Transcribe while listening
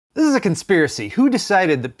This is a conspiracy. Who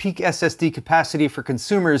decided that peak SSD capacity for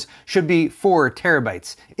consumers should be 4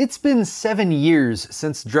 terabytes? It's been 7 years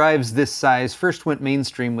since drives this size first went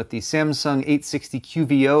mainstream with the Samsung 860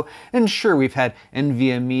 QVO, and sure, we've had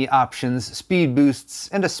NVMe options, speed boosts,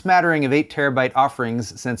 and a smattering of 8 terabyte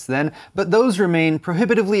offerings since then, but those remain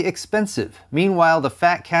prohibitively expensive. Meanwhile, the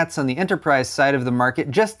fat cats on the enterprise side of the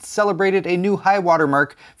market just celebrated a new high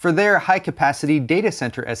watermark for their high-capacity data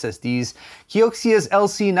center SSDs. Kioxia's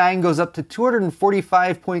LC9 goes up to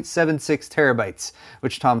 245.76 terabytes,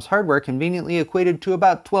 which Tom's Hardware conveniently equated to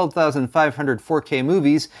about 12,500 4K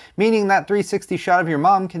movies, meaning that 360 shot of your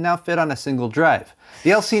mom can now fit on a single drive. The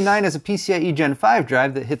LC9 is a PCIe Gen 5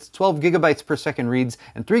 drive that hits 12 gigabytes per second reads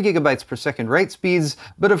and 3 gigabytes per second write speeds,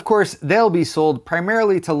 but of course they'll be sold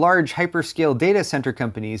primarily to large hyperscale data center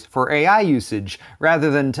companies for AI usage, rather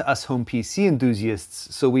than to us home PC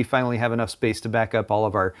enthusiasts, so we finally have enough space to back up all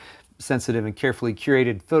of our sensitive and carefully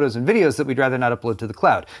curated photos and videos that we'd rather not upload to the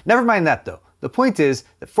cloud. Never mind that though. The point is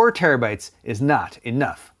that 4 terabytes is not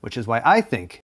enough, which is why I think